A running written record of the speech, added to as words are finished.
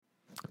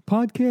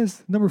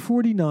Podcast number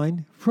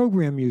 49,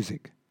 Program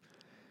Music.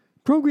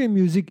 Program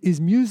music is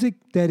music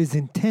that is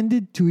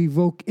intended to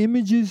evoke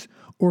images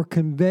or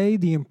convey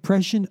the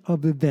impression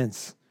of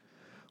events.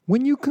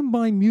 When you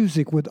combine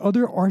music with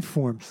other art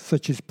forms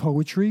such as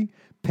poetry,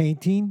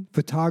 painting,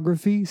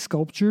 photography,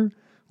 sculpture,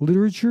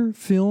 literature,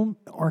 film,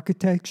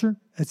 architecture,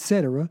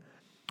 etc.,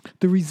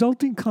 the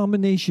resulting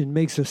combination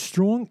makes a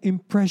strong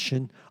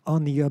impression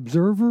on the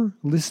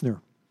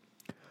observer-listener.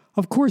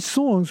 Of course,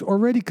 songs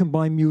already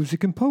combine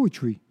music and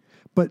poetry,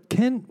 but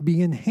can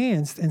be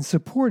enhanced and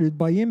supported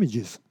by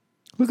images.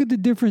 Look at the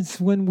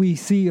difference when we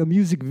see a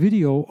music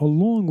video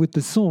along with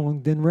the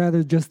song than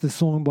rather just the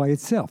song by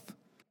itself.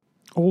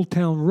 Old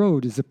Town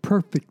Road is a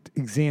perfect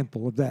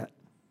example of that.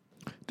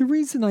 The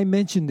reason I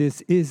mention this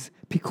is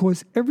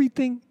because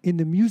everything in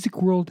the music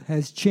world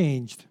has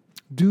changed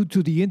due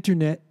to the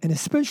internet and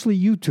especially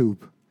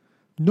YouTube.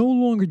 No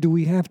longer do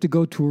we have to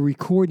go to a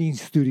recording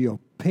studio,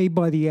 pay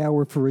by the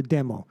hour for a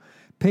demo,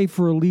 pay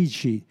for a lead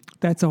sheet.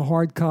 That's a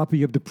hard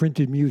copy of the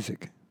printed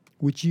music,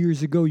 which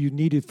years ago you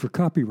needed for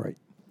copyright.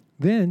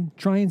 Then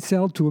try and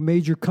sell to a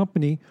major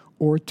company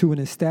or to an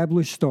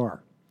established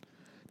star.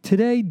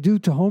 Today, due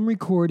to home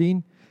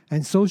recording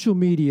and social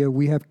media,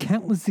 we have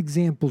countless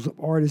examples of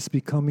artists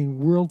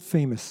becoming world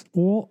famous,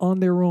 all on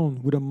their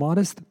own with a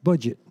modest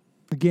budget.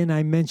 Again,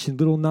 I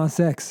mentioned Lil Nas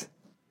X,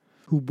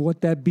 who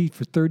bought that beat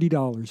for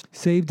 $30,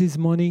 saved his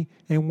money,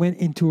 and went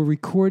into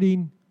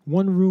a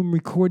one-room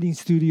recording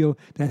studio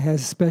that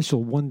has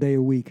special one day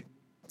a week.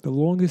 The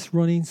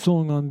longest-running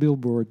song on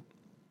Billboard.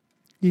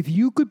 If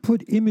you could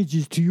put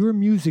images to your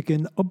music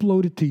and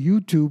upload it to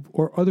YouTube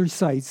or other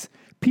sites,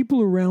 people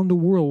around the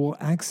world will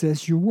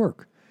access your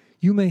work.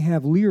 You may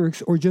have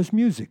lyrics or just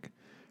music.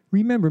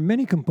 Remember,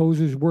 many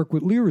composers work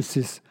with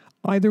lyricists.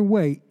 Either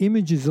way,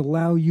 images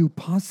allow you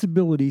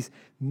possibilities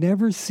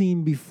never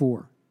seen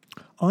before.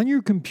 On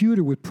your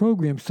computer with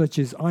programs such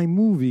as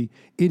iMovie,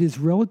 it is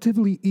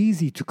relatively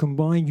easy to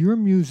combine your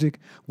music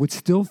with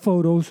still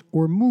photos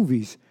or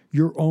movies,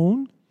 your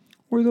own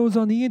or those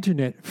on the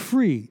internet,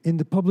 free in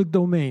the public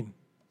domain.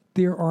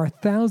 There are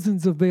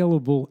thousands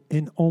available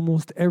in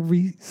almost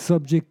every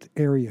subject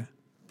area,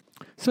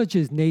 such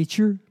as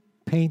nature,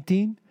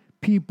 painting,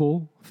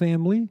 people,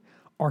 family,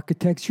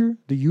 architecture,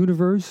 the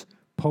universe,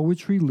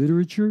 poetry,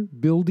 literature,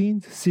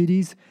 buildings,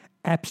 cities,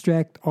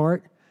 abstract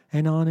art,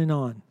 and on and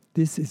on.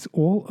 This is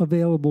all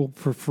available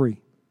for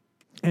free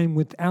and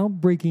without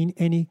breaking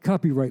any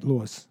copyright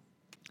laws.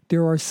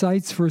 There are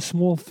sites for a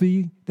small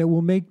fee that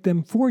will make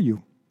them for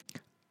you.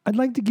 I'd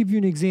like to give you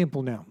an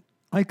example now.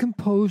 I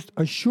composed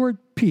a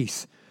short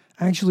piece.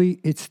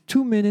 Actually, it's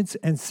 2 minutes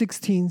and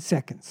 16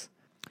 seconds.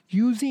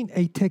 Using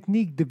a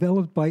technique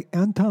developed by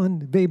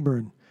Anton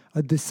Webern,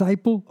 a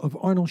disciple of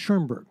Arnold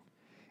Schoenberg.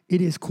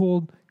 It is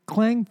called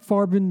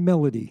Klangfarben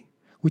Melody,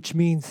 which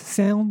means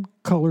sound,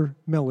 color,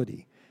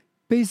 melody.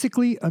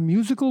 Basically, a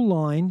musical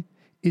line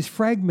is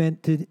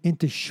fragmented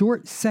into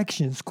short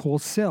sections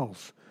called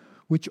cells,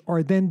 which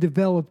are then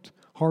developed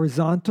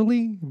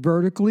horizontally,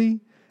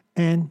 vertically,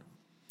 and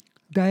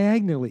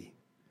diagonally.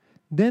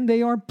 Then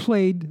they are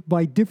played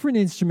by different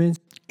instruments,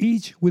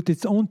 each with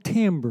its own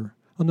timbre,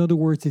 in other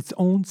words, its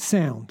own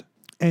sound.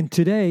 And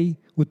today,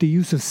 with the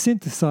use of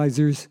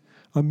synthesizers,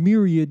 a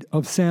myriad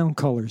of sound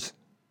colors.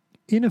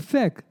 In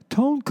effect,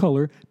 tone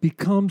color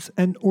becomes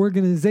an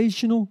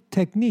organizational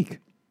technique.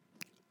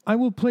 I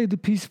will play the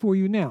piece for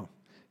you now.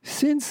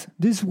 Since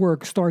this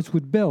work starts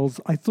with bells,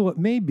 I thought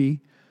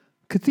maybe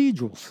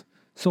cathedrals.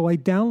 So I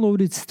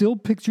downloaded still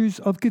pictures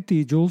of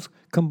cathedrals,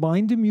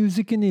 combined the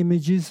music and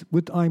images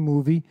with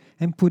iMovie,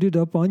 and put it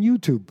up on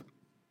YouTube.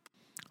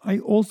 I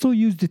also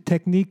used a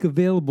technique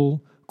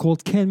available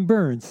called Ken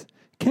Burns.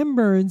 Ken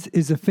Burns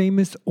is a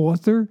famous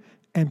author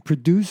and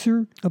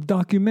producer of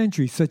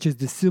documentaries such as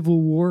the Civil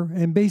War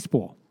and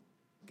baseball.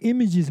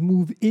 Images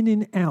move in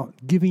and out,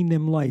 giving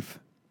them life.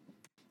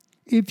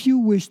 If you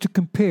wish to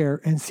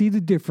compare and see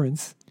the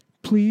difference,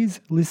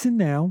 please listen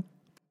now.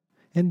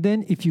 And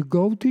then if you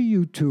go to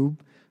YouTube,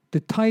 the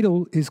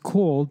title is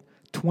called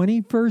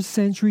 21st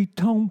Century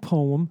Tone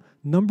Poem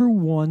Number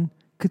 1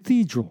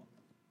 Cathedral.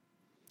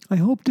 I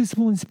hope this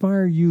will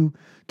inspire you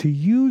to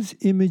use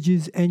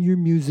images and your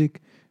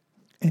music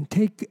and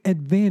take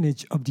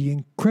advantage of the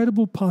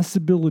incredible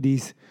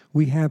possibilities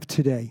we have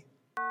today.